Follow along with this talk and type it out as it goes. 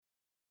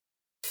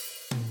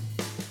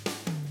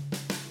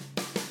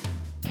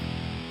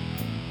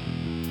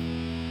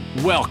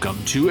Welcome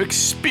to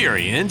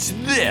Experience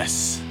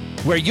This,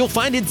 where you'll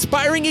find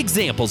inspiring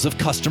examples of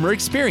customer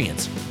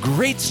experience,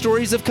 great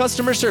stories of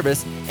customer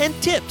service, and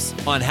tips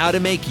on how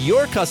to make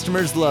your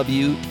customers love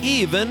you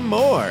even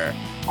more.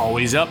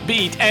 Always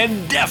upbeat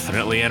and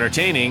definitely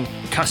entertaining,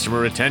 customer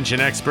retention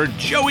expert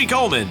Joey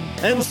Coleman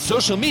and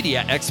social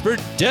media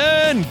expert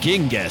Dan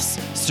Gingiss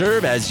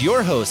serve as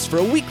your hosts for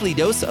a weekly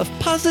dose of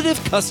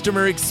positive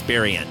customer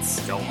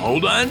experience. So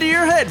hold on to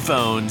your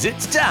headphones.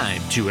 It's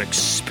time to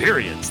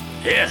experience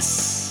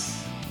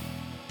this.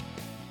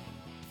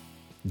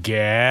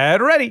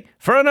 Get ready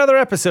for another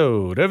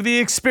episode of the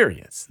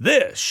Experience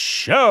This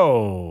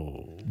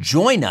show.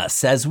 Join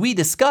us as we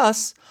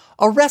discuss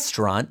a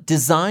restaurant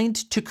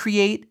designed to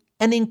create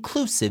an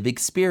inclusive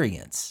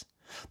experience,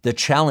 the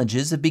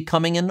challenges of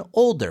becoming an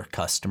older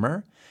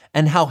customer,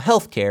 and how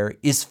healthcare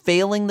is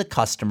failing the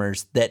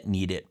customers that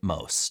need it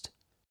most.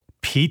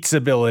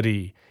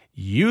 Pizzability,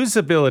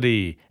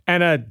 usability,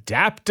 and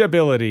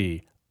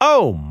adaptability.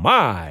 Oh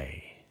my!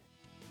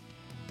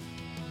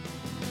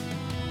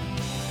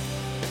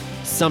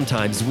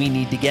 Sometimes we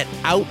need to get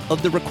out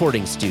of the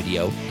recording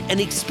studio and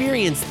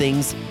experience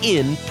things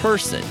in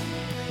person.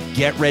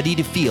 Get ready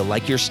to feel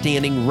like you're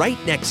standing right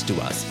next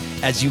to us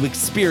as you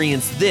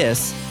experience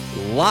this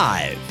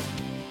live.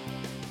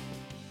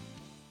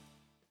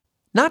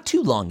 Not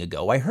too long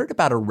ago, I heard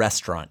about a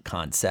restaurant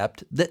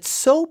concept that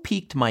so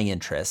piqued my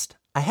interest,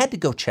 I had to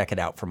go check it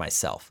out for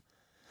myself.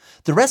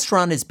 The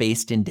restaurant is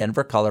based in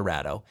Denver,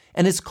 Colorado,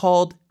 and is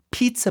called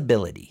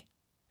Pizzability.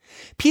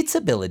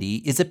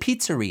 Pizzability is a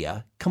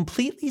pizzeria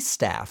completely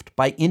staffed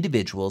by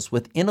individuals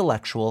with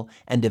intellectual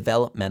and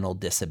developmental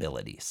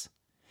disabilities.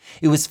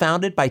 It was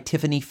founded by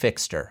Tiffany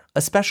Fixter,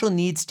 a special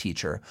needs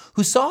teacher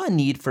who saw a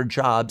need for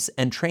jobs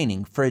and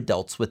training for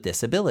adults with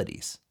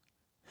disabilities.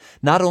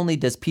 Not only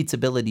does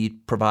Pizzability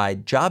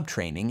provide job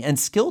training and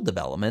skill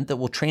development that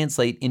will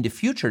translate into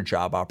future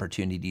job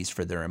opportunities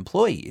for their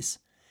employees,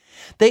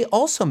 they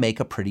also make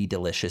a pretty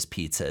delicious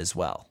pizza as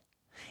well.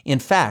 In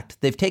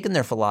fact, they've taken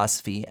their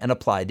philosophy and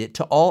applied it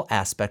to all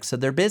aspects of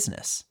their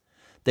business.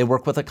 They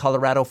work with a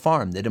Colorado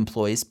farm that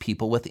employs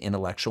people with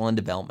intellectual and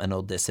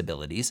developmental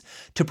disabilities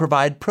to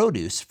provide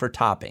produce for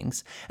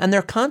toppings, and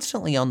they're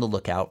constantly on the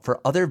lookout for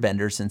other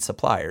vendors and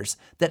suppliers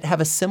that have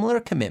a similar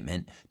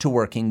commitment to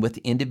working with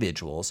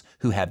individuals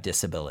who have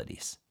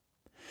disabilities.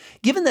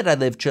 Given that I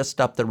live just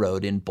up the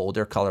road in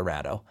Boulder,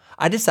 Colorado,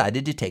 I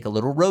decided to take a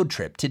little road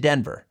trip to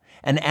Denver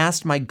and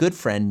asked my good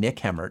friend Nick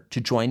Hemmert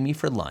to join me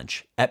for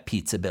lunch at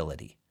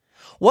Pizzability.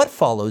 What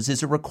follows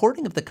is a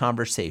recording of the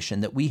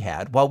conversation that we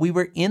had while we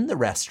were in the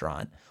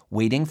restaurant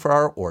waiting for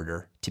our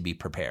order to be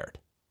prepared.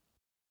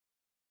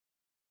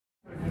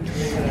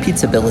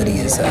 Pizzability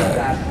is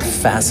a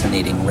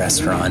fascinating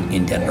restaurant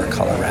in Denver,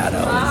 Colorado,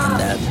 in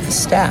that the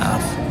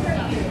staff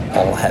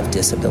all have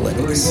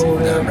disabilities.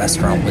 The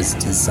restaurant was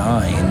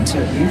designed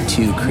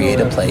to create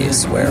a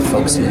place where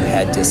folks who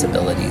had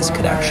disabilities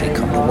could actually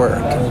come to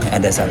work.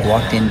 And as I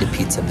walked into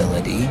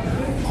Pizzability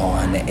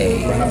on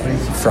a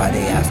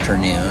Friday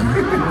afternoon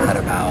at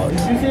about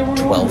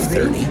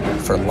 12:30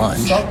 for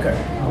lunch,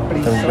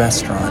 the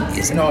restaurant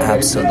is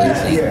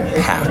absolutely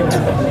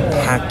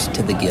packed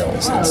to the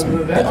gills. It's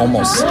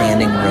almost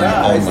standing room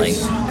only.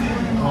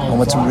 And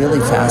what's really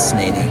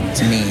fascinating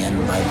to me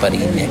and my buddy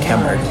Nick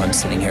Hemmert, who I'm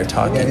sitting here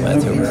talking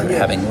with, who we're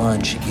having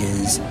lunch,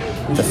 is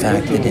the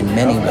fact that in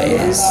many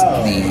ways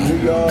the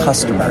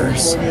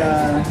customers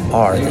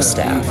are the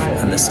staff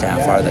and the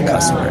staff are the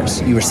customers.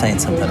 You were saying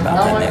something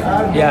about that, Nick.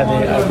 Yeah,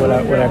 what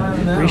I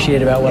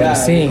appreciate about what I'm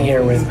seeing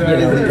here with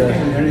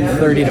the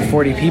 30 to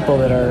 40 people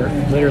that are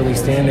literally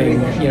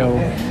standing,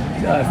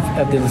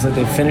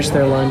 they finished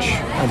their lunch,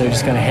 they're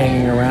just kind of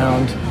hanging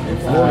around,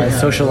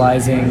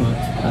 socializing.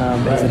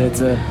 Is that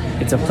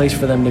it's a place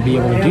for them to be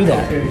able to do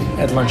that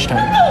at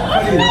lunchtime.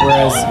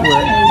 Whereas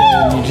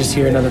you just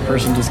hear another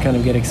person just kind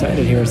of get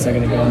excited here a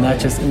second ago, and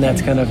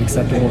that's kind of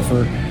acceptable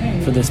for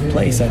this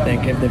place. I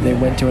think if they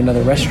went to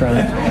another restaurant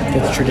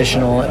that's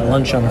traditional at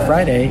lunch on a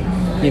Friday,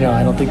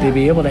 I don't think they'd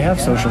be able to have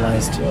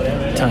socialized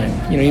time.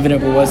 Even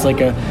if it was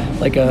like a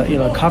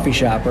coffee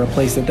shop or a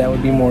place that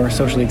would be more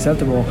socially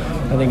acceptable.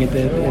 I think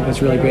it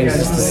was really great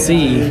just to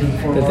see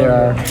that there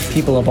are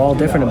people of all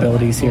different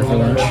abilities here for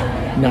lunch,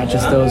 not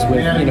just those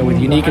with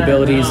unique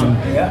abilities and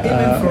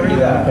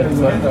but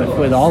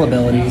with all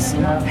abilities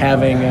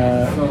having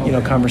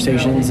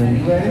conversations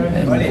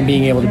and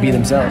being able to be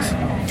themselves.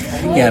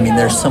 Yeah,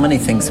 there's so many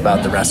things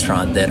about the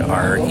restaurant that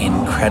are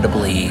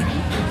incredibly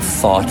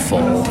thoughtful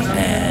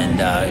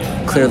and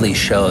clearly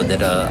show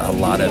that a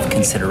lot of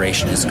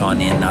consideration has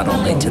gone in not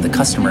only to the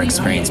customer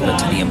experience but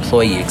to the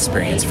employee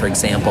experience. For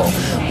example,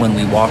 when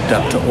we walked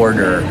up to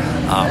order,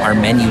 our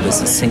menu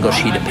was a single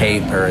sheet of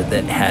paper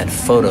that had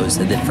photos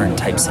of the different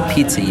types of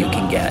pizza you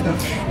can get,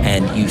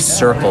 and you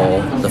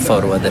circle the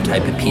photo of the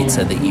type of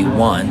pizza that you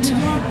want,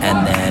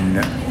 and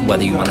then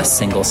whether you want a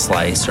single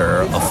slice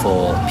or a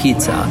full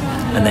pizza,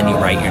 and then you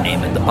write your name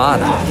at the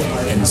bottom.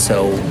 And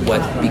so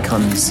what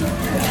becomes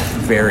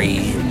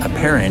very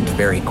apparent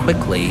very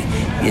quickly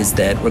is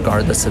that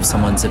regardless of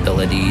someone's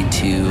ability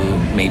to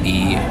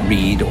maybe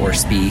read or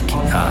speak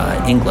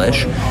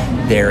English,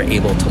 they're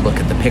able to look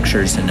at the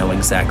pictures and know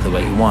exactly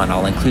what you want.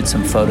 I'll include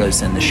some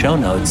photos in the show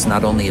notes,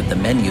 not only of the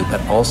menu, but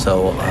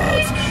also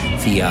of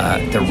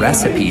the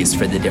recipes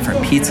for the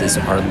different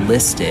pizzas are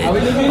listed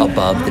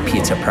above the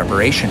pizza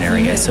preparation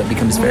area. So it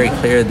becomes very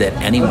clear that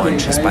anyone,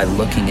 just by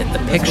looking at the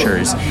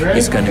pictures,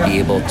 is going to be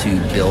able to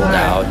build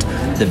out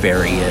the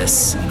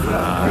various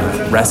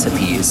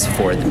recipes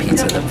for the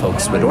pizza that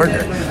folks would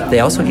order. They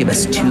also give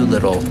us 2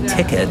 little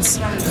tickets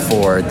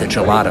for the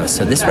gelato.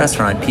 So this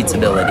restaurant,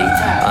 Pizzability,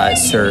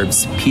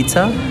 serves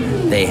pizza,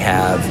 they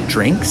have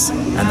drinks,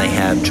 and they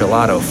have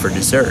gelato for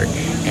dessert.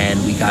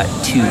 And we got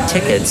 2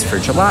 tickets for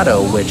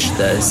gelato, which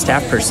the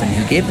staff person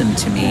who gave them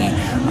to me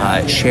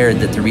shared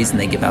that the reason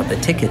they give out the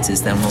tickets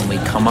is then when we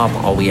come up,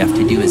 all we have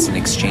to do is an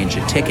exchange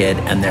a ticket,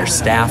 and their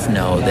staff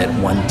know that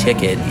 1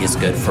 ticket is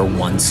good for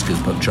 1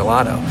 scoop of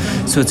gelato.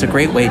 So it's a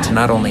great way to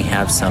not only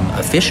have some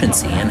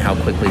efficiency in how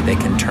quickly they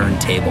can turn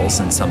tables,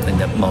 and something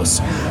that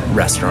most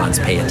restaurants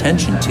pay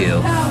attention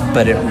to,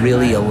 but it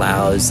really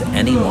allows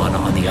anyone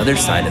on the other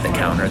side of the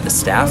counter, the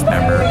staff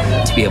member,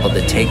 to be able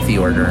to take the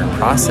order and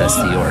process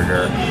the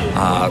order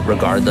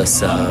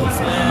regardless of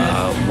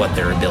what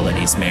their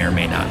abilities may or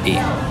may not be.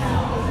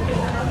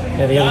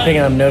 Yeah, the other thing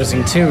I'm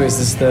noticing too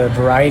is the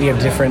variety of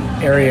different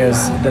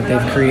areas that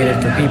they've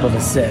created for people to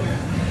sit.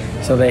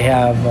 So they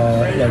have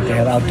they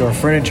have outdoor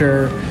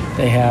furniture.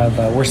 They have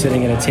we're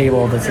sitting at a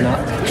table that's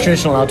a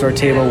traditional outdoor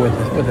table with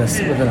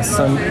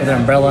an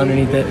umbrella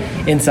underneath it.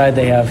 Inside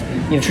they have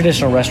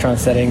traditional restaurant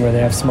setting where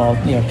they have small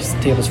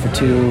tables for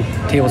 2,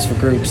 tables for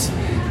groups.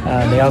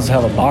 They also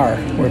have a bar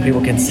where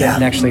people can sit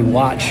and actually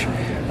watch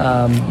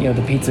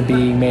the pizza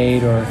being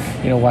made, or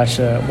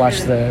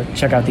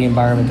check out the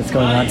environment that's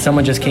going on.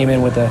 Someone just came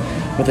in with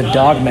a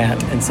dog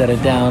mat and set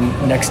it down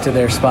next to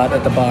their spot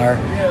at the bar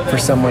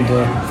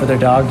for their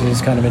dog to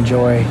just kind of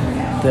enjoy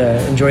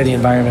the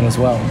environment as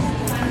well.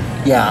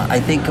 Yeah, I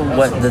think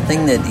the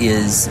thing that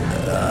is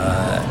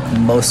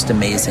most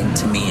amazing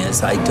to me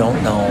is I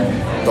don't know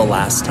the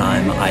last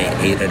time I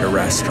ate at a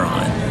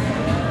restaurant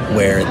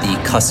where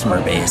the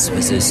customer base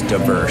was as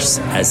diverse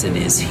as it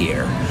is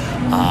here.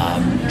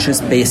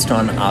 Just based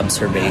on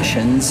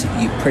observations,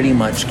 you pretty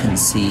much can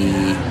see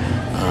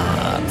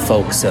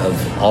folks of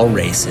all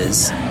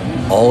races,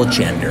 all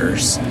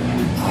genders.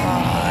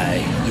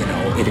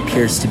 It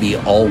appears to be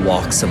all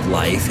walks of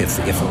life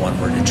if one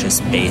were to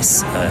just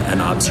base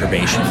an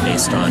observation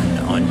based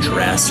on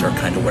dress or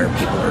kind of where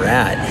people are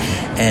at.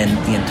 And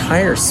the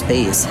entire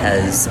space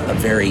has a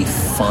very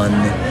fun,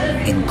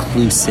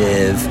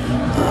 inclusive,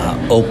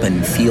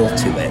 open feel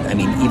to it. I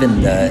mean,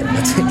 even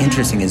what's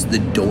interesting is the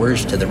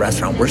doors to the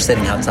restaurant. We're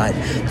sitting outside.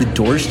 The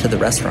doors to the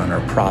restaurant are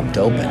propped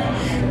open.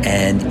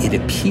 And it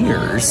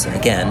appears,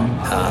 again,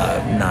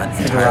 not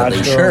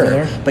entirely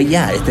sure, but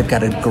yeah, they've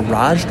got a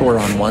garage door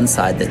on one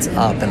side that's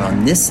up, and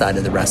on this side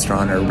of the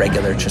restaurant are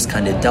regular, just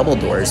kind of double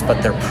doors,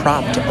 but they're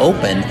propped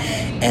open.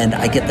 And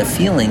I get the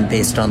feeling,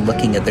 based on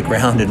looking at the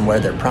ground and where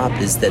they're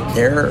propped, is that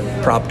they're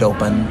propped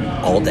open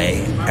all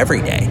day,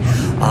 every day.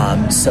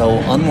 So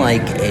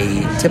unlike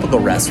a typical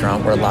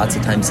restaurant where lots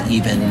of times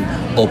even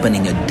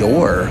opening a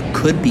door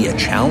could be a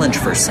challenge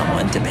for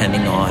someone,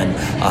 depending on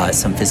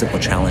some physical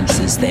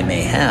challenges they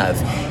may have,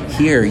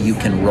 here you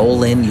can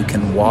roll in, you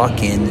can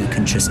walk in, you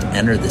can just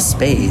enter the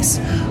space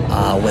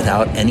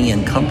without any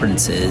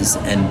encumbrances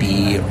and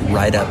be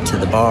right up to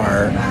the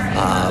bar,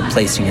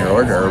 placing your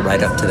order,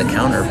 right up to the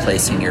counter,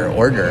 placing your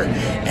order.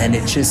 And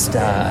it just,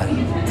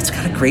 it's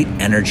got a great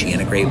energy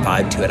and a great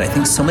vibe to it. I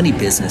think so many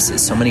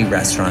businesses, so many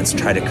restaurants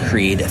try to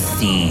create a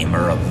theme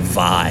or a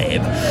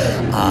vibe.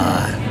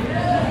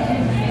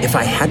 If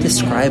I had to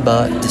describe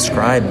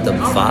the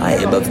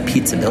vibe of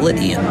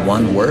Pizzability in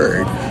one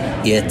word,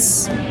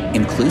 it's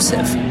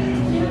inclusive.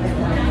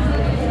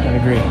 I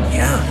agree.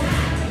 Yeah.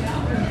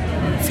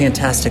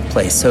 Fantastic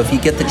place. So if you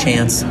get the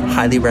chance,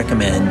 highly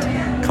recommend,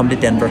 come to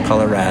Denver,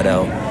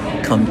 Colorado,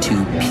 come to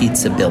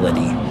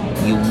Pizzability.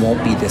 You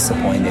won't be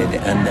disappointed,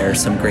 and there are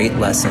some great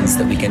lessons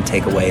that we can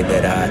take away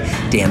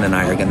that Dan and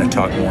I are going to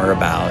talk more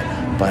about.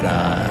 But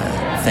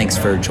thanks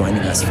for joining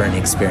us for an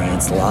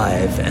experience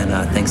live, and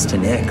thanks to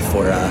Nick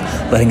for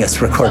letting us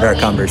record our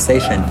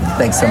conversation.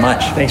 Thanks so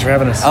much. Thanks for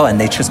having us. Oh, and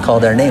they just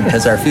called our name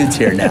because our food's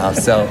here now.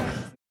 So,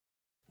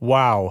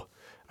 wow.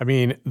 I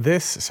mean,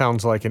 this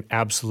sounds like an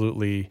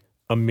absolutely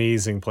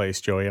amazing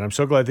place, Joey, and I'm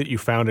so glad that you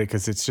found it,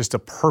 because it's just a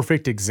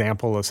perfect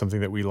example of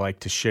something that we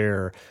like to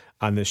share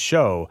on this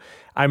show.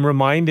 I'm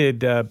reminded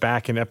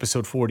back in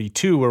episode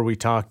 42 where we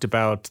talked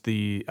about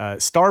the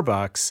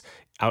Starbucks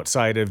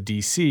outside of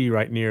DC,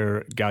 right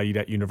near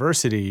Gallaudet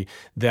University,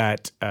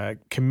 that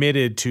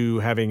committed to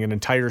having an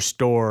entire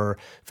store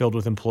filled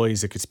with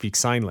employees that could speak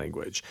sign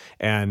language,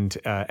 and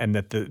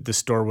that the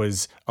store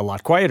was a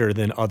lot quieter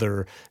than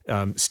other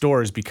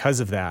stores because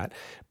of that.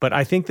 But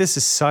I think this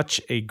is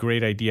such a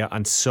great idea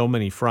on so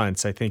many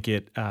fronts. I think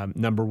it,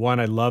 number one,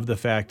 I love the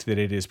fact that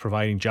it is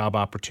providing job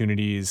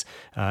opportunities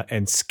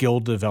and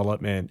skill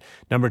development.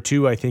 Number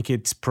two, I think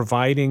it's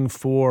providing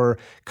for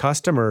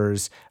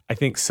customers, I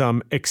think,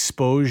 some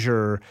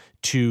exposure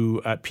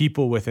to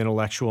people with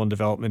intellectual and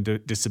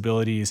development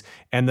disabilities,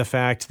 and the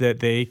fact that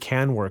they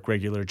can work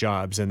regular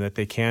jobs and that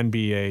they can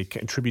be a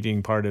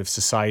contributing part of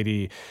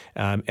society.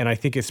 And I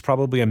think it's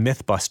probably a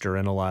myth buster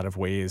in a lot of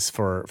ways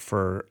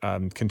for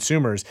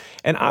consumers.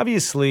 And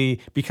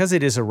obviously, because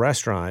it is a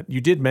restaurant, you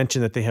did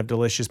mention that they have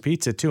delicious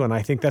pizza too. And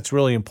I think that's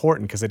really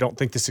important, because I don't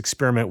think this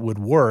experiment would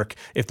work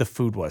if the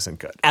food wasn't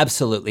good.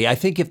 Absolutely. I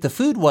think if the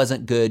food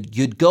wasn't good,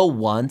 you'd go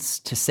once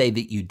to say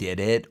that you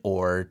did it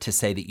or to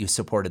say that you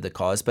supported the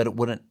cause, but it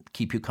wouldn't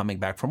keep you coming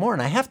back for more.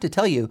 And I have to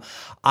tell you,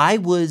 I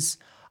was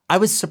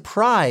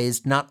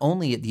surprised not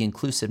only at the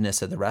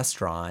inclusiveness of the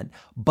restaurant,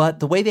 but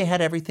the way they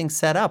had everything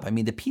set up. I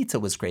mean, the pizza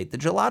was great. The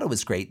gelato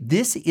was great.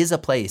 This is a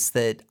place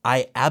that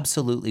I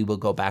absolutely will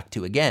go back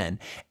to again.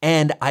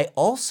 And I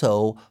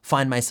also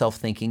find myself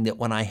thinking that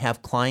when I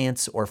have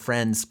clients or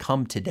friends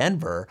come to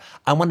Denver,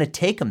 I want to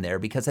take them there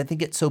because I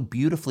think it so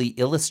beautifully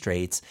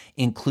illustrates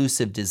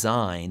inclusive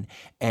design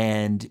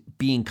and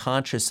being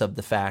conscious of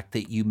the fact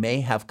that you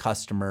may have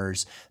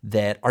customers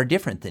that are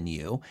different than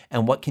you,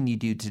 and what can you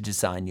do to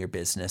design your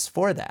business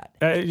for that?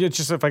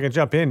 Just if I can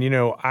jump in,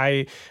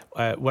 I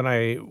when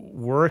I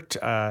worked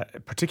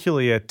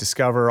particularly at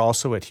Discover,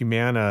 also at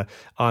Humana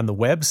on the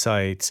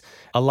websites,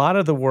 a lot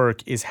of the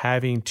work is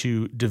having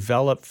to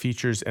develop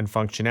features and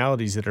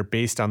functionalities that are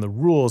based on the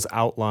rules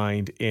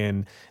outlined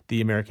in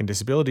the American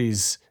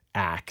Disabilities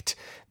Act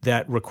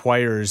that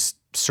requires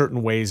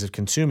certain ways of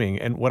consuming.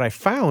 And what I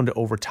found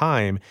over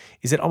time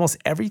is that almost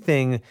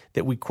everything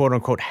that we quote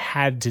unquote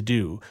had to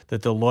do,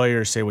 that the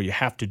lawyers say, well, you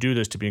have to do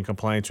this to be in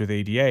compliance with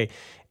ADA,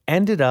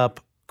 ended up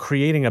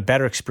creating a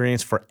better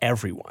experience for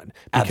everyone,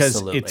 because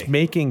Absolutely. It's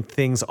making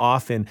things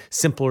often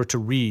simpler to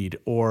read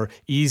or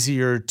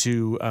easier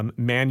to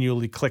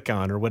manually click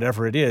on, or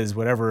whatever it is,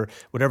 whatever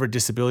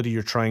disability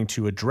you're trying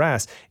to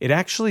address. It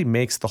actually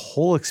makes the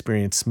whole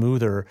experience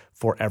smoother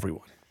for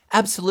everyone.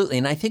 Absolutely.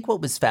 And I think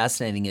what was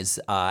fascinating is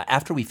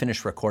after we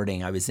finished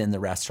recording, I was in the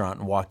restaurant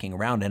and walking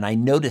around, and I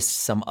noticed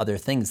some other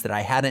things that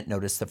I hadn't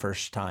noticed the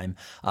first time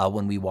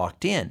when we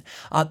walked in.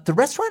 The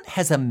restaurant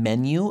has a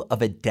menu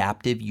of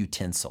adaptive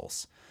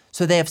utensils.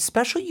 So they have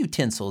special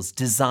utensils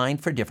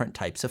designed for different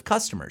types of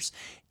customers,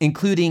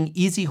 including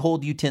easy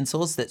hold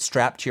utensils that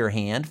strap to your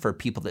hand for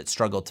people that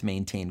struggle to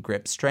maintain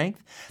grip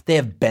strength. They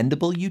have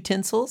bendable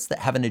utensils that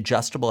have an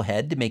adjustable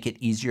head to make it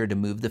easier to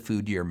move the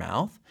food to your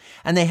mouth.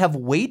 And they have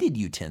weighted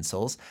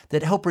utensils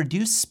that help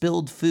reduce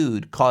spilled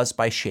food caused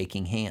by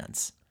shaking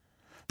hands.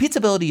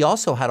 Pizzability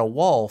also had a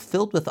wall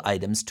filled with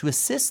items to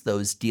assist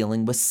those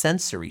dealing with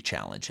sensory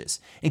challenges,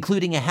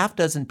 including a half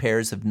dozen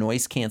pairs of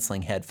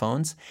noise-canceling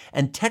headphones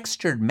and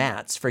textured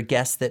mats for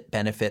guests that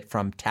benefit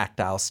from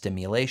tactile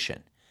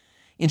stimulation.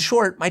 In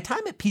short, my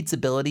time at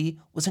Pizzability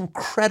was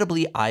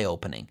incredibly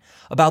eye-opening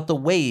about the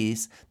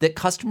ways that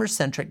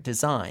customer-centric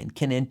design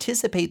can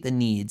anticipate the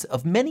needs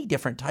of many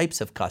different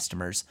types of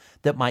customers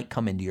that might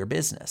come into your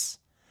business.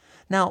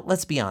 Now,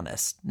 let's be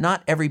honest,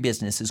 not every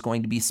business is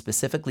going to be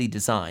specifically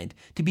designed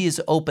to be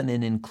as open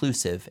and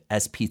inclusive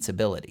as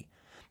Pizzability.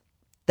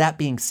 That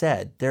being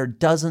said, there are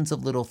dozens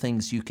of little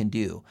things you can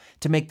do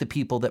to make the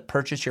people that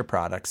purchase your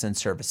products and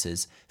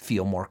services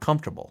feel more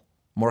comfortable,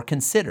 more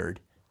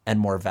considered, and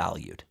more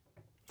valued.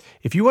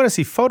 If you want to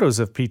see photos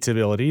of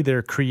Pizzability,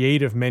 their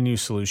creative menu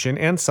solution,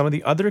 and some of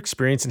the other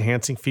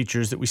experience-enhancing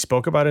features that we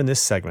spoke about in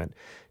this segment,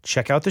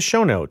 check out the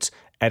show notes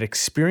at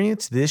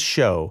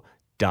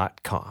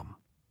experiencethisshow.com.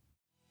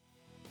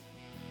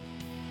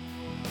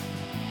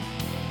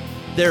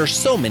 There are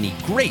so many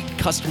great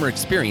customer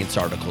experience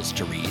articles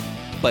to read,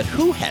 but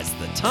who has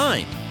the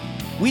time?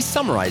 We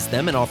summarize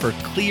them and offer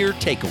clear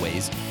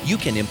takeaways you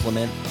can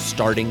implement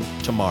starting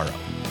tomorrow.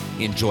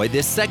 Enjoy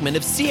this segment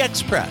of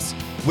CX Press,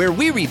 where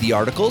we read the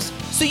articles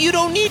so you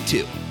don't need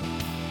to.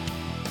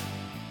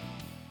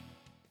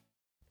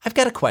 I've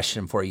got a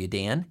question for you,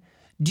 Dan.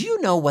 Do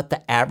you know what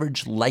the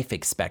average life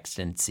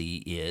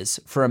expectancy is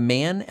for a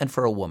man and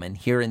for a woman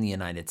here in the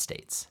United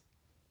States?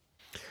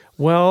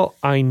 Well,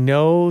 I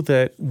know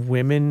that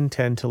women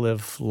tend to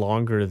live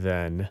longer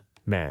than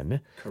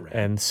men. Correct.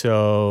 And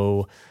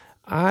so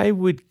I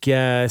would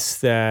guess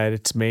that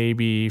it's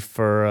maybe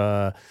for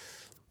a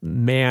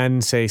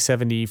man, say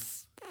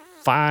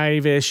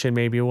 75-ish, and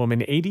maybe a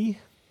woman 80.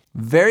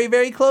 Very,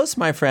 very close,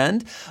 my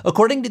friend.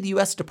 According to the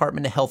U.S.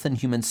 Department of Health and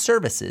Human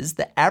Services,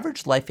 the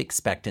average life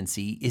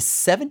expectancy is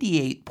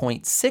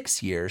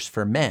 78.6 years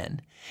for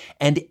men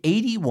and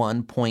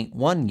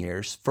 81.1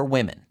 years for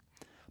women.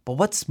 But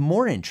what's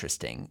more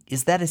interesting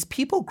is that as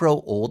people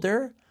grow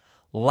older,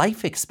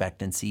 life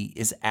expectancy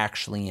is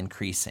actually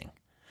increasing.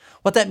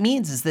 What that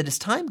means is that as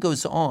time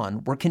goes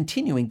on, we're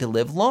continuing to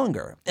live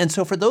longer. And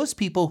so for those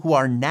people who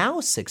are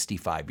now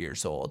 65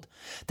 years old,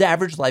 the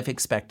average life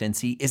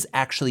expectancy is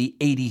actually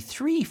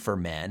 83 for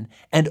men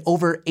and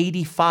over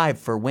 85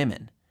 for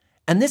women.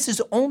 And this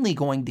is only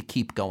going to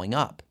keep going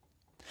up.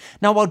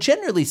 Now, while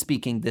generally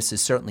speaking, this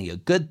is certainly a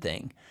good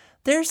thing,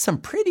 there's some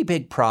pretty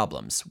big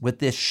problems with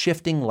this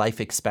shifting life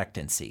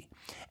expectancy.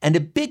 And a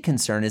big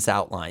concern is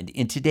outlined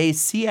in today's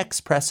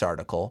CX Press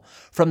article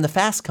from the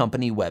Fast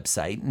Company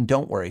website. And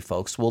don't worry,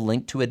 folks, we'll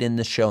link to it in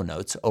the show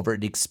notes over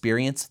at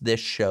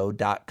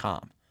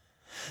experiencethisshow.com.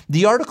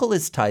 The article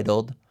is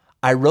titled,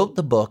 "I wrote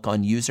the book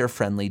on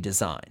user-friendly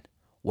design.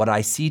 What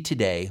I see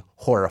today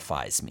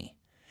horrifies me,"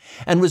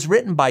 and was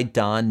written by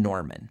Don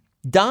Norman.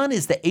 Don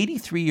is the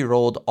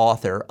 83-year-old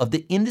author of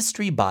the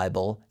industry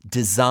Bible,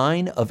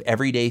 Design of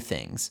Everyday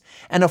Things,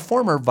 and a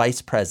former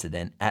vice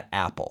president at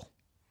Apple.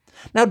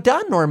 Now,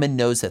 Don Norman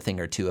knows a thing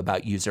or two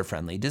about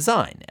user-friendly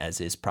design,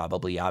 as is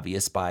probably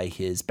obvious by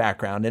his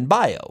background and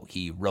bio.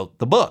 He wrote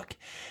the book.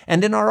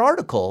 And in our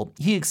article,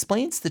 he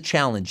explains the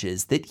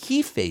challenges that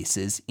he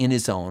faces in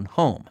his own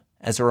home.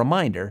 As a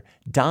reminder,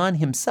 Don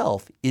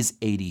himself is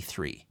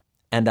 83.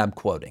 And I'm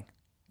quoting,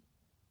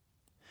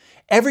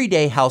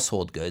 "Everyday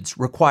household goods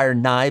require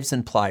knives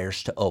and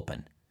pliers to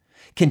open.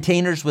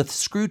 Containers with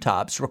screw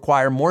tops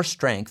require more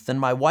strength than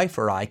my wife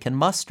or I can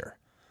muster.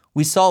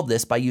 We solve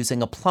this by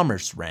using a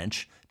plumber's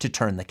wrench to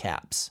turn the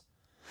caps.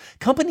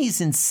 Companies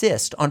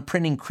insist on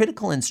printing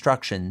critical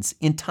instructions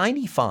in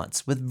tiny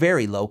fonts with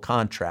very low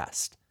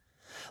contrast.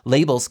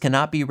 Labels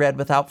cannot be read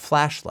without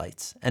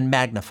flashlights and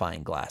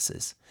magnifying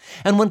glasses.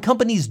 And when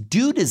companies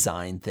do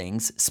design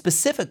things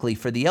specifically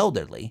for the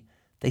elderly,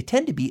 they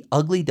tend to be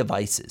ugly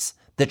devices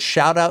that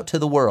shout out to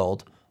the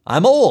world,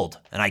 'I'm old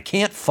and I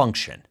can't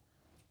function.'"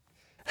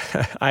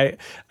 I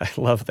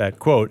love that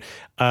quote.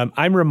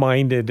 I'm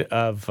reminded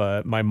of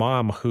my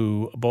mom,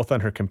 who both on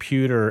her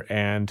computer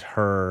and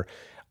her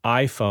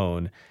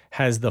iPhone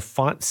has the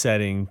font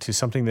setting to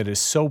something that is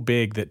so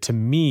big that to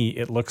me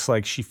it looks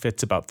like she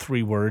fits about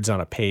 3 words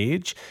on a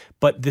page,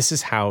 but this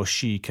is how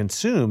she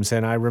consumes.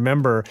 And I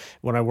remember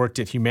when I worked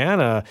at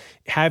Humana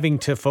having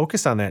to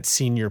focus on that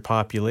senior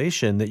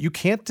population, that you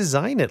can't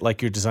design it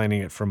like you're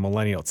designing it for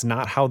millennials. It's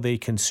not how they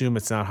consume,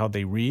 it's not how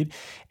they read.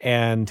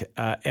 And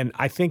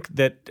I think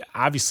that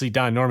obviously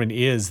Don Norman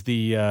is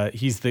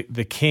he's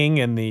the king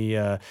and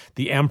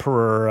the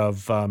emperor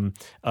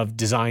of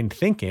design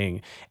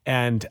thinking.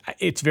 And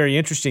it's very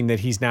interesting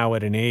that he's now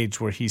at an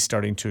age where he's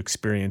starting to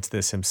experience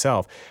this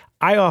himself.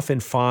 I often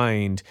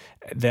find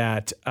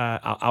that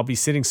I'll be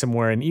sitting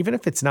somewhere, and even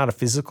if it's not a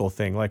physical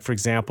thing, like, for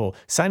example,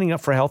 signing up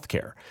for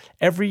healthcare.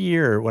 Every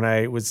year when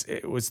it was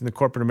in the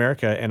corporate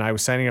America and I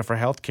was signing up for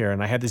healthcare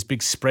and I had this big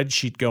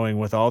spreadsheet going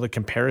with all the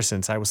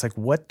comparisons, I was like,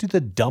 what do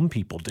the dumb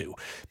people do?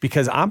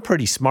 Because I'm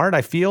pretty smart,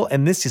 I feel,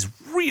 and this is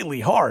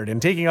really hard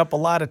and taking up a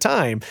lot of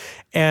time,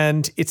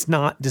 and it's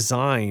not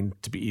designed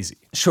to be easy.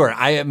 Sure.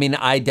 I mean,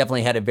 I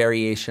definitely had a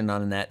variation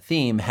on that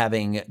theme.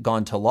 Having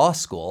gone to law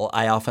school,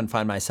 I often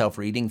find myself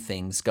reading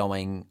things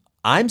going,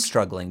 I'm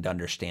struggling to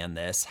understand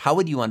this. How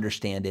would you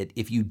understand it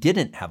if you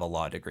didn't have a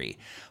law degree?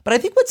 But I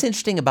think what's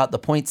interesting about the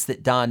points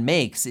that Don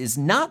makes is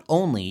not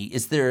only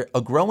is there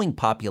a growing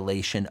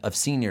population of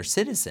senior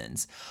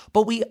citizens,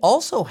 but we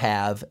also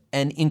have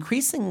an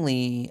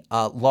increasingly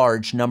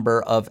large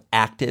number of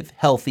active,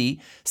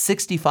 healthy,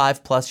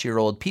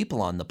 65-plus-year-old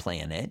people on the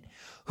planet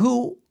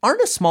who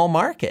aren't a small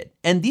market.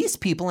 And these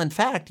people, in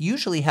fact,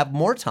 usually have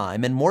more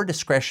time and more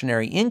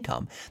discretionary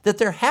income that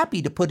they're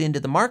happy to put into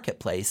the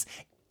marketplace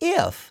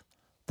if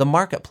the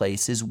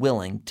marketplace is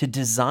willing to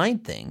design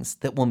things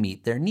that will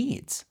meet their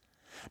needs.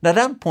 Now,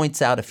 Don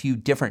points out a few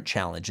different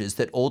challenges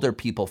that older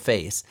people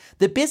face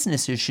that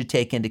businesses should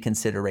take into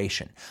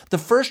consideration. The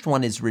first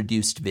one is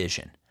reduced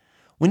vision.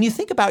 When you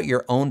think about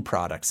your own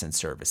products and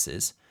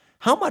services,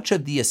 how much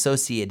of the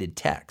associated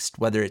text,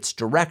 whether it's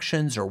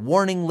directions or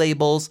warning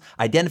labels,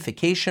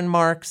 identification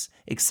marks,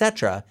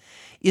 etc.,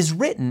 is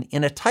written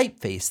in a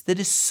typeface that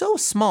is so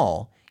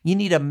small you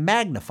need a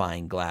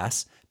magnifying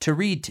glass to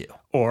read to?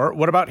 Or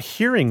what about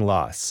hearing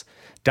loss?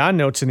 Don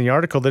notes in the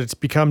article that it's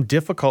become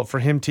difficult for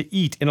him to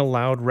eat in a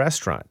loud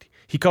restaurant.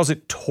 He calls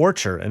it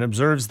torture and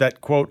observes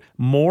that, quote,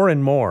 more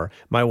and more,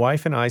 my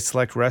wife and I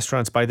select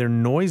restaurants by their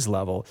noise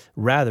level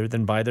rather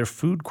than by their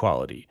food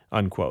quality,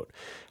 unquote.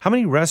 How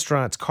many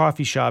restaurants,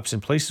 coffee shops,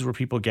 and places where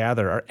people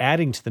gather are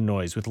adding to the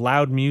noise with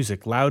loud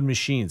music, loud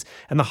machines,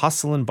 and the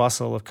hustle and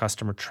bustle of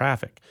customer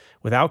traffic,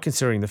 without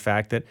considering the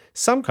fact that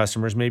some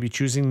customers may be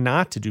choosing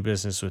not to do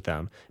business with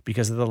them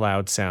because of the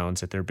loud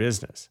sounds at their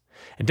business.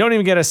 And don't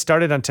even get us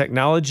started on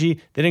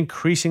technology that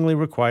increasingly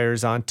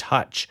requires on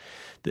touch.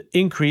 The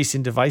increase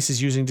in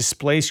devices using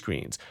display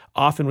screens,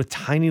 often with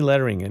tiny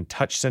lettering in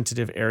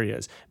touch-sensitive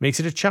areas, makes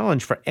it a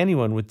challenge for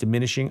anyone with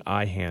diminishing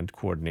eye-hand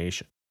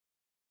coordination.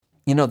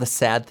 You know, the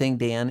sad thing,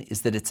 Dan,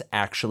 is that it's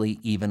actually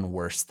even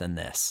worse than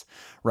this,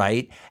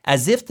 right?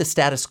 As if the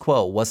status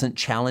quo wasn't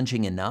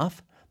challenging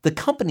enough, the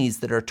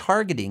companies that are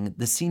targeting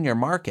the senior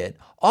market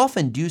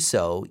often do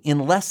so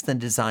in less than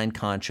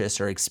design-conscious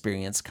or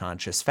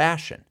experience-conscious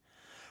fashion.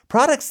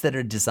 Products that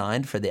are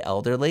designed for the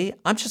elderly,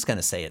 I'm just going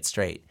to say it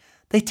straight,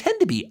 they tend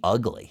to be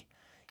ugly.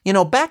 You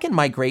know, back in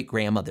my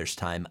great-grandmother's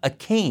time, a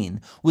cane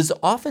was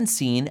often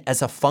seen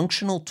as a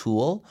functional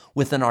tool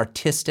with an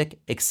artistic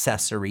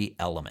accessory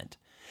element.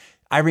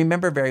 I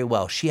remember very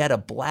well, she had a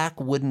black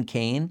wooden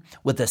cane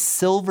with a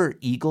silver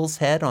eagle's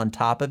head on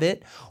top of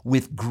it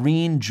with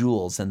green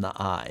jewels in the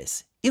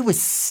eyes. It was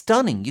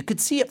stunning. You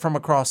could see it from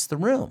across the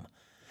room.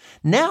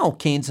 Now,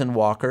 canes and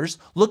walkers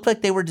look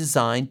like they were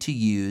designed to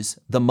use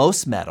the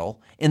most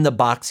metal in the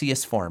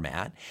boxiest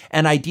format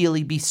and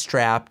ideally be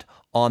strapped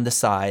on the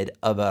side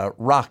of a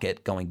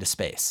rocket going to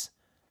space.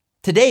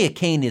 Today, a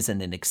cane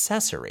isn't an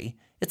accessory,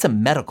 it's a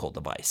medical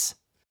device.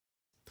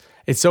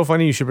 It's so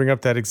funny you should bring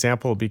up that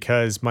example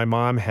because my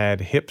mom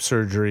had hip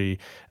surgery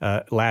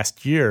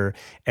last year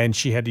and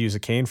she had to use a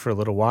cane for a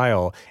little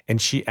while.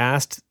 And she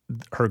asked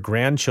her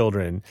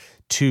grandchildren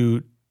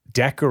to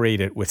decorate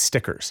it with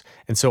stickers.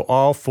 And so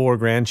all 4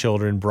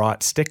 grandchildren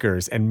brought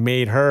stickers and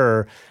made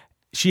her.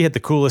 She had the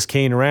coolest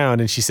cane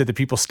around, and she said that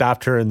people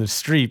stopped her in the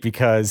street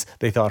because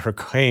they thought her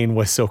cane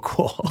was so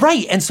cool.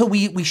 Right. And so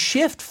we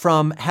shift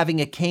from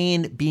having a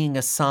cane being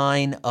a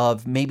sign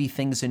of maybe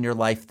things in your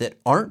life that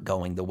aren't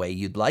going the way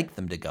you'd like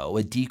them to go,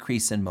 a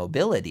decrease in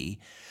mobility,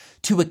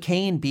 to a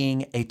cane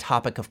being a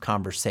topic of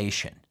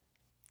conversation.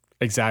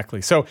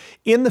 Exactly. So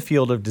in the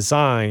field of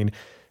design,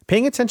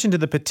 paying attention to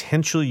the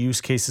potential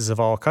use cases of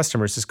all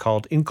customers is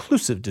called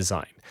inclusive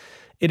design.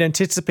 It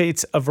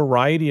anticipates a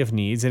variety of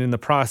needs and in the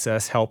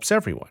process helps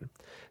everyone.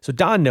 So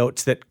Don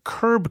notes that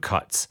curb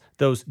cuts,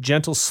 those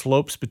gentle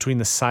slopes between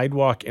the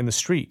sidewalk and the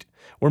street,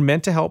 were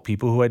meant to help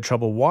people who had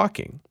trouble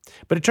walking.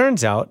 But it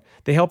turns out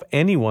they help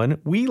anyone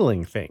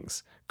wheeling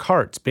things,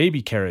 carts,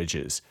 baby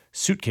carriages,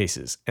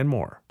 suitcases, and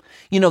more.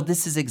 You know,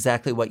 this is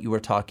exactly what you were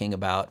talking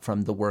about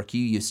from the work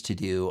you used to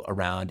do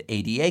around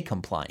ADA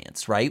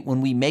compliance, right? When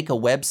we make a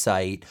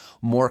website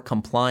more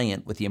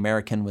compliant with the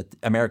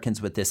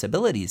Americans with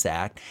Disabilities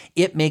Act,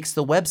 it makes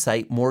the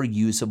website more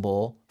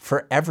usable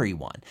for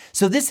everyone.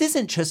 So this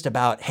isn't just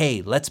about,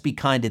 hey, let's be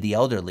kind to the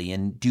elderly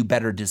and do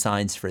better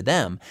designs for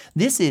them.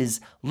 This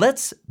is,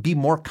 let's be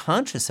more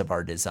conscious of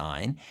our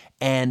design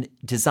and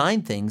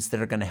design things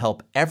that are going to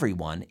help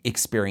everyone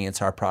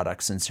experience our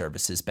products and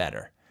services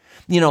better.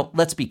 You know,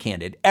 let's be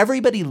candid.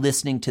 Everybody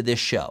listening to this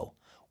show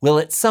will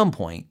at some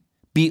point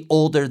be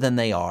older than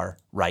they are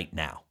right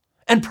now.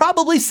 And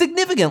probably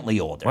significantly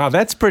older. Wow,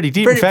 that's pretty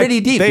deep. In fact, pretty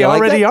deep. They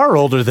already are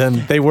older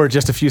than they were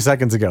just a few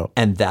seconds ago.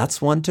 And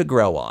that's one to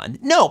grow on.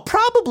 No,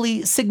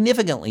 probably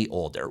significantly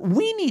older.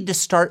 We need to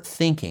start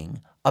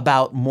thinking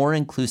about more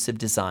inclusive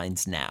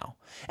designs now.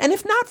 And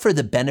if not for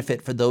the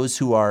benefit for those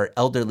who are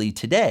elderly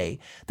today,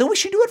 then we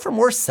should do it for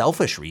more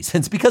selfish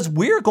reasons because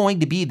we're going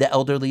to be the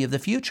elderly of the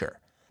future.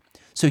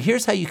 So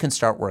here's how you can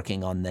start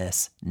working on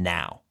this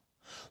now.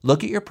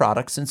 Look at your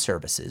products and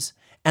services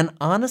and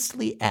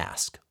honestly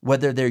ask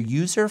whether they're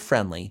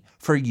user-friendly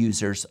for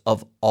users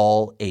of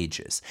all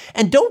ages.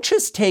 And don't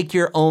just take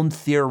your own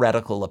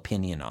theoretical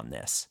opinion on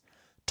this.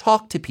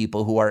 Talk to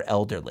people who are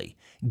elderly.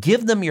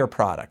 Give them your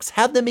products.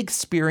 Have them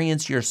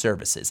experience your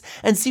services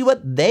and see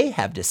what they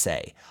have to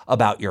say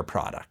about your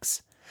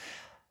products.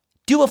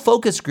 Do a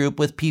focus group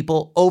with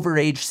people over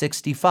age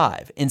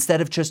 65 instead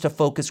of just a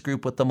focus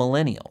group with the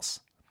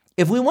millennials.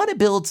 If we want to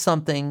build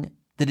something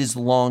that is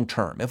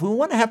long-term, if we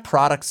want to have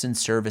products and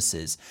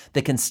services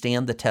that can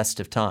stand the test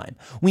of time,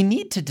 we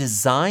need to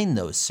design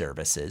those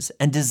services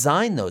and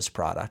design those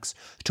products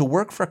to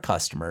work for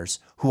customers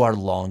who are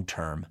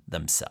long-term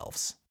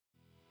themselves.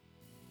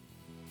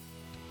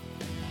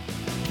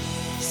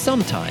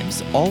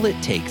 Sometimes all it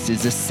takes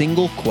is a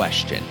single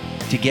question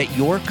to get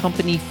your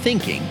company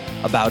thinking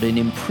about an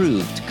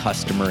improved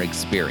customer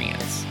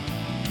experience.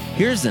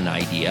 Here's an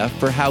idea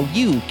for how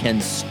you can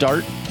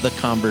start the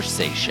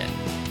conversation.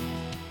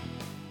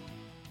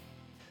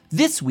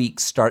 This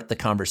week's Start the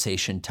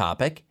Conversation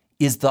topic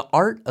is the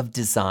art of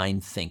design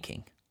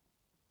thinking.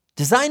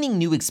 Designing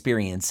new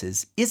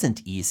experiences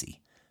isn't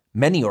easy.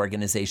 Many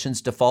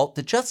organizations default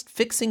to just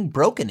fixing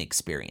broken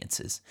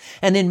experiences,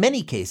 and in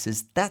many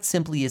cases, that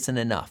simply isn't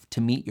enough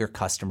to meet your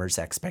customers'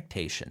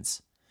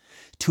 expectations.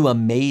 To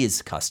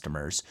amaze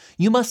customers,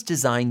 you must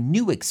design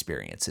new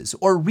experiences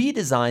or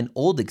redesign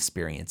old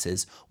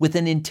experiences with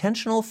an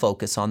intentional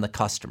focus on the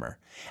customer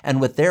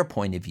and with their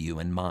point of view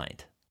in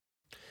mind.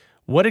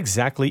 What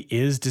exactly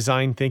is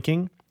design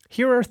thinking?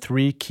 Here are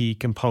 3 key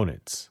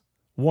components.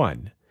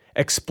 1.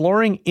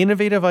 Exploring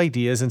innovative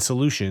ideas and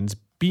solutions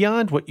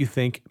beyond what you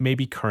think may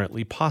be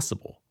currently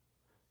possible.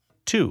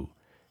 2.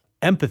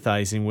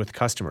 Empathizing with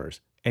customers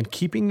and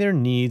keeping their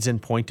needs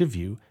and point of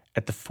view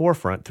at the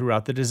forefront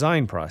throughout the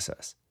design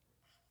process.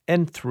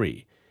 And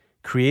 3,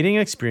 creating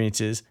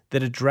experiences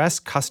that address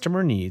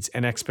customer needs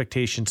and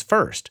expectations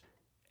first,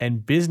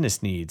 and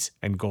business needs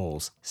and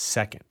goals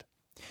second.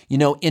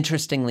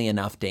 Interestingly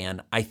enough,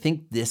 Dan, I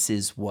think this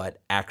is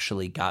what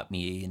actually got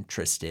me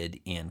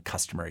interested in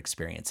customer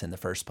experience in the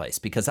first place,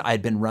 because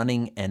I'd been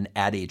running an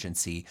ad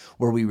agency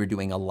where we were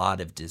doing a lot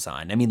of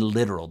design. I mean,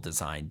 literal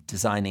design,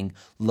 designing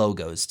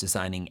logos,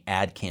 designing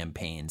ad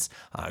campaigns,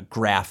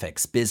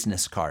 graphics,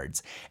 business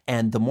cards.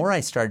 And the more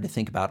I started to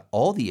think about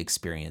all the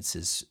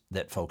experiences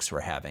that folks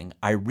were having,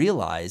 I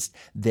realized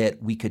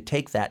that we could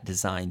take that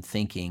design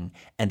thinking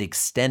and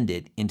extend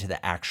it into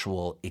the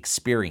actual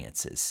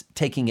experiences,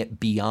 taking it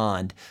beyond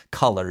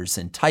colors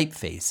and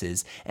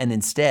typefaces, and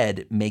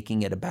instead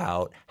making it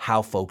about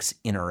how folks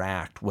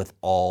interact with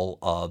all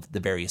of the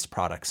various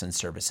products and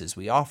services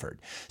we offered.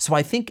 So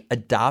I think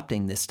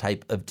adopting this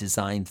type of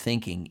design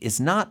thinking is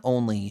not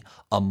only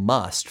a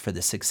must for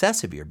the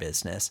success of your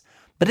business,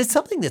 but it's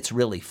something that's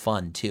really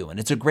fun too. And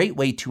it's a great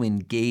way to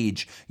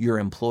engage your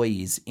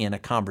employees in a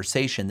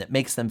conversation that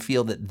makes them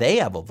feel that they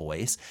have a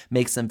voice,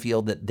 makes them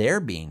feel that they're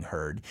being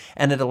heard,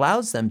 and it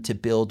allows them to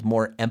build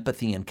more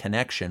empathy and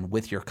connection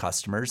with your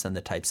customers and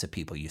the types of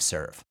people you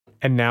serve.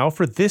 And now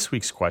for this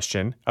week's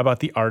question about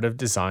the art of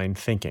design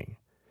thinking.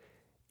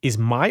 Is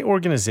my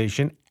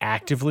organization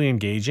actively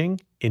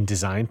engaging in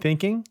design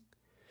thinking?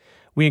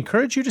 We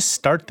encourage you to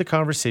start the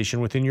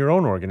conversation within your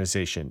own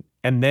organization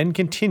and then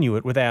continue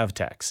it with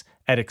Avtex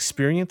at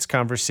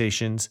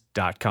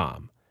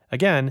experienceconversations.com.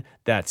 Again,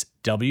 that's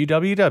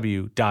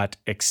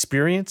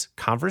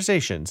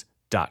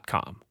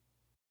www.experienceconversations.com.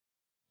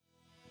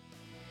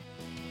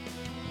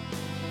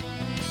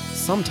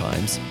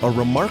 Sometimes a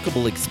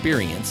remarkable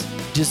experience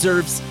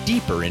deserves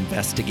deeper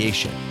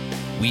investigation.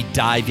 We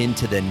dive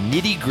into the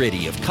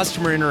nitty-gritty of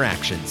customer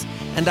interactions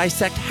and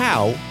dissect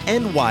how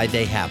and why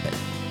they happen.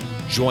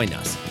 Join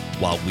us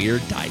while we're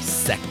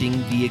dissecting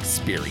the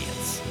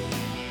experience.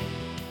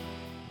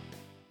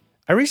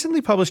 I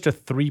recently published a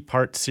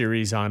 3-part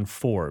series on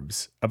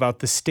Forbes about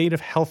the state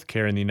of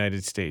healthcare in the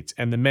United States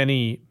and the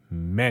many,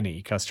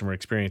 many customer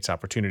experience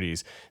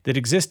opportunities that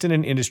exist in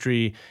an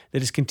industry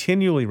that is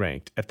continually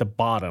ranked at the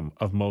bottom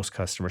of most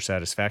customer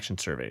satisfaction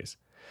surveys.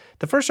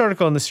 The first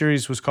article in the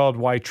series was called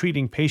Why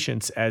Treating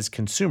Patients as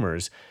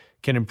Consumers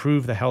Can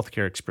Improve the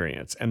Healthcare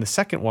Experience, and the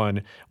second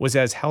one was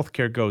As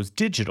Healthcare Goes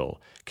Digital,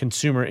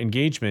 Consumer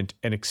Engagement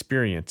and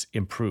Experience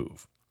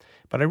Improve.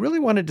 But I really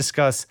want to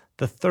discuss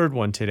the third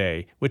one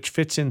today, which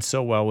fits in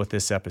so well with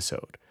this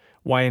episode.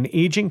 Why an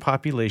aging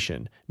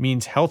population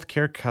means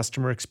healthcare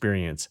customer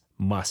experience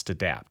must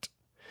adapt.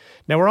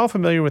 Now, we're all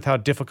familiar with how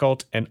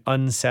difficult and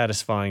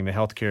unsatisfying the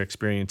healthcare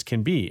experience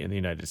can be in the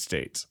United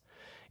States.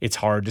 It's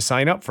hard to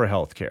sign up for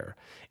healthcare.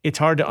 It's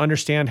hard to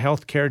understand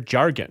healthcare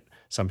jargon,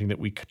 something that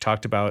we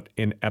talked about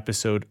in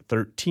episode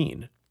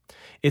 13.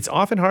 It's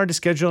often hard to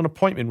schedule an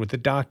appointment with a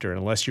doctor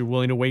unless you're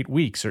willing to wait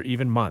weeks or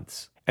even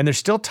months. And there's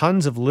still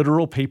tons of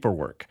literal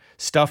paperwork,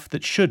 stuff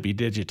that should be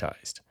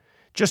digitized.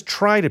 Just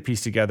try to piece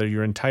together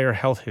your entire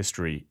health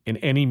history in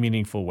any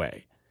meaningful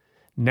way.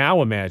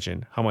 Now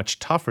imagine how much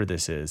tougher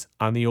this is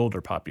on the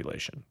older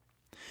population.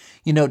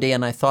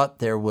 Dan, I thought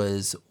there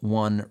was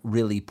one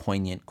really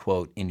poignant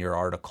quote in your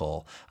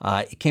article.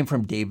 It came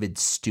from David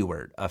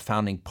Stewart, a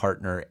founding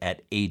partner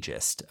at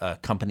Ageist, a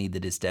company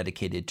that is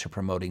dedicated to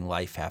promoting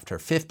life after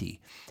 50.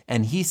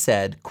 And he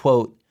said,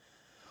 quote,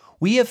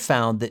 "We have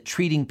found that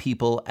treating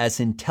people as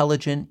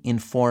intelligent,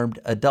 informed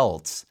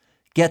adults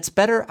gets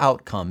better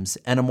outcomes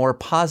and a more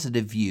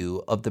positive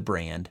view of the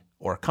brand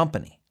or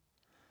company."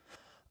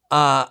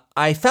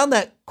 I found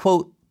that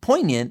quote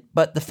poignant,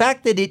 but the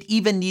fact that it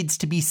even needs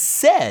to be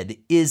said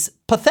is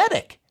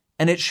pathetic,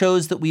 and it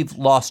shows that we've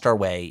lost our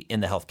way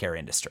in the healthcare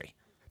industry.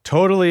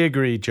 Totally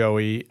agree,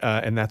 Joey,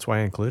 and that's why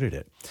I included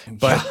it.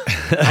 But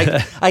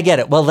I get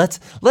it. Well, let's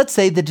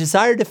say the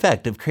desired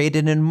effect of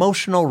creating an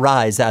emotional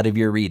rise out of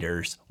your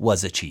readers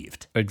was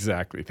achieved.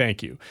 Exactly.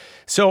 Thank you.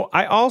 So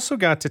I also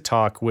got to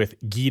talk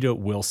with Geeta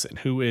Wilson,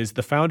 who is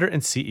the founder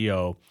and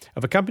CEO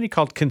of a company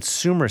called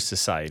Consumer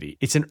Society.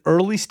 It's an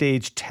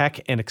early-stage tech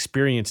and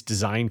experience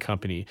design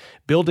company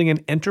building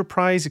an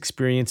enterprise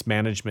experience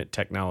management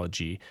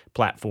technology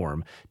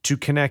platform to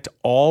connect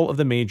all of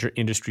the major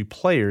industry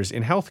players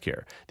in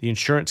healthcare, the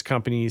insurance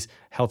companies,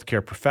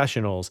 healthcare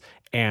professionals,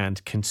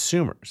 and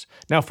consumers.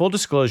 Now, full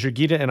disclosure,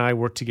 Geeta and I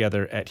work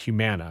together at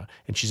Humana,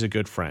 and she's a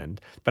good friend.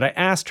 But I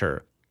asked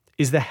her,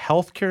 is the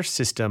healthcare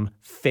system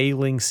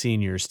failing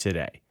seniors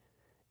today?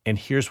 And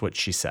here's what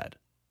she said.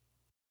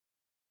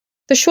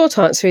 The short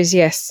answer is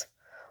yes.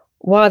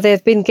 While there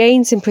have been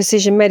gains in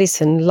precision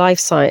medicine, life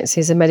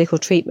sciences, and medical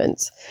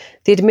treatments,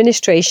 the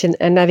administration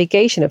and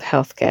navigation of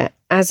healthcare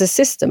as a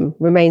system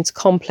remains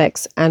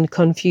complex and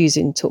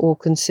confusing to all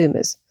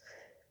consumers.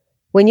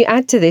 When you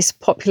add to this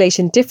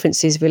population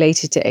differences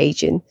related to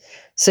aging,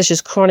 such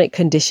as chronic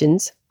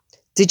conditions,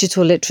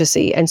 digital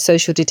literacy, and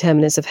social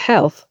determinants of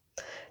health,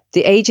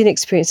 the aging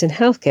experience in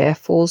healthcare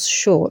falls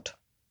short.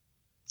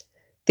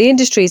 The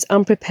industry is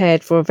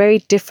unprepared for a very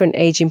different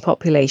aging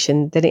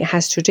population than it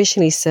has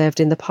traditionally served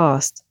in the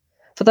past,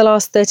 for the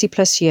last 30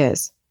 plus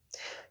years.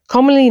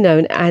 Commonly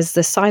known as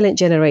the silent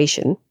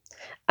generation,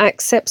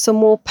 accepts a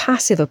more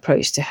passive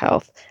approach to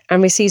health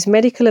and receives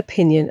medical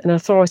opinion and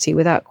authority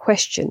without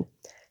question,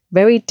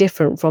 very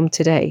different from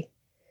today.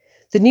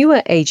 The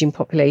newer aging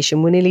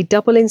population will nearly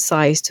double in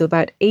size to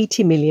about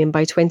 80 million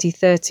by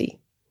 2030,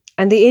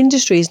 and the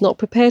industry is not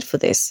prepared for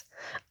this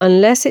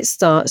unless it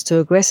starts to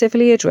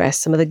aggressively address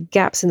some of the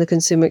gaps in the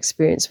consumer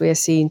experience we are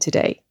seeing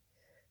today.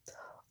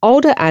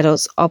 Older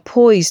adults are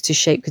poised to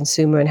shape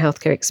consumer and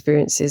healthcare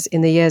experiences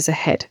in the years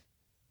ahead.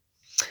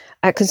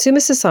 At Consumer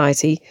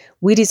Society,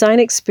 we design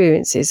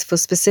experiences for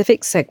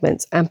specific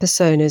segments and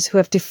personas who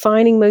have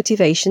defining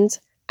motivations,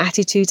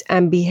 attitudes,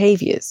 and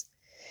behaviors,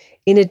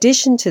 in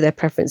addition to their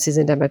preferences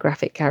and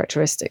demographic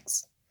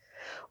characteristics.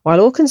 While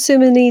all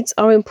consumer needs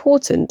are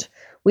important,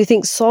 we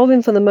think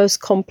solving for the most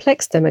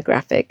complex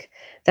demographic,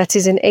 that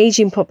is an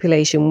aging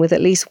population with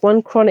at least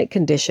one chronic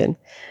condition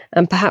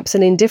and perhaps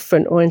an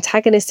indifferent or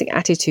antagonistic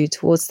attitude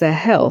towards their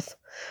health,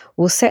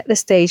 will set the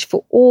stage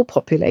for all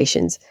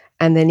populations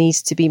and their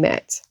needs to be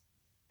met.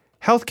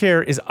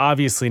 Healthcare is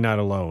obviously not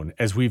alone,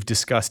 as we've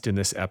discussed in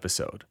this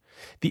episode.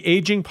 The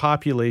aging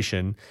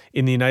population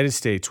in the United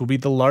States will be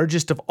the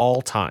largest of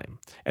all time,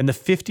 and the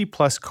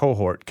 50-plus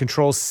cohort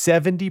controls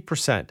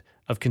 70%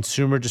 of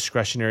consumer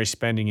discretionary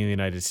spending in the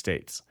United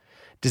States.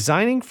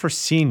 Designing for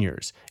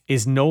seniors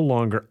is no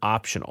longer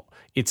optional.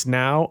 It's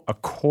now a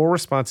core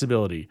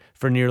responsibility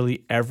for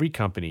nearly every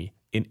company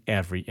in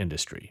every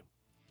industry.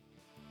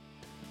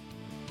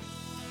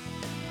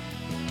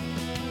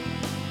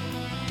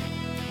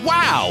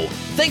 Wow!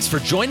 Thanks for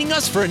joining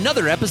us for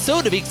another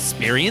episode of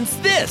Experience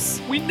This.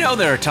 We know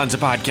there are tons of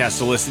podcasts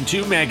to listen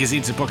to,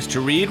 magazines and books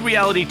to read,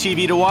 reality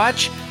TV to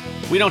watch.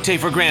 We don't take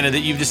for granted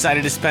that you've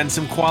decided to spend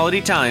some quality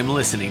time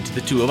listening to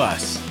the two of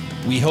us.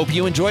 We hope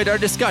you enjoyed our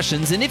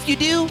discussions, and if you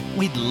do,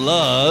 we'd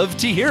love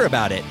to hear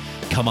about it.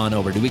 Come on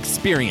over to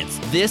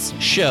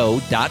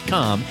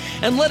experiencethisshow.com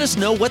and let us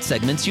know what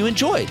segments you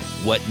enjoyed,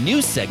 what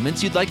new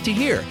segments you'd like to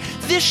hear.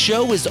 This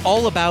show is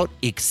all about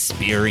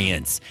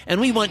experience,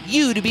 and we want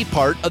you to be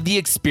part of the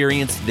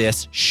Experience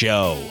This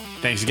show.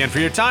 Thanks again for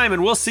your time,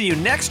 and we'll see you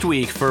next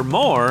week for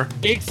more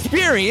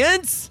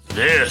Experience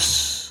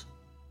This.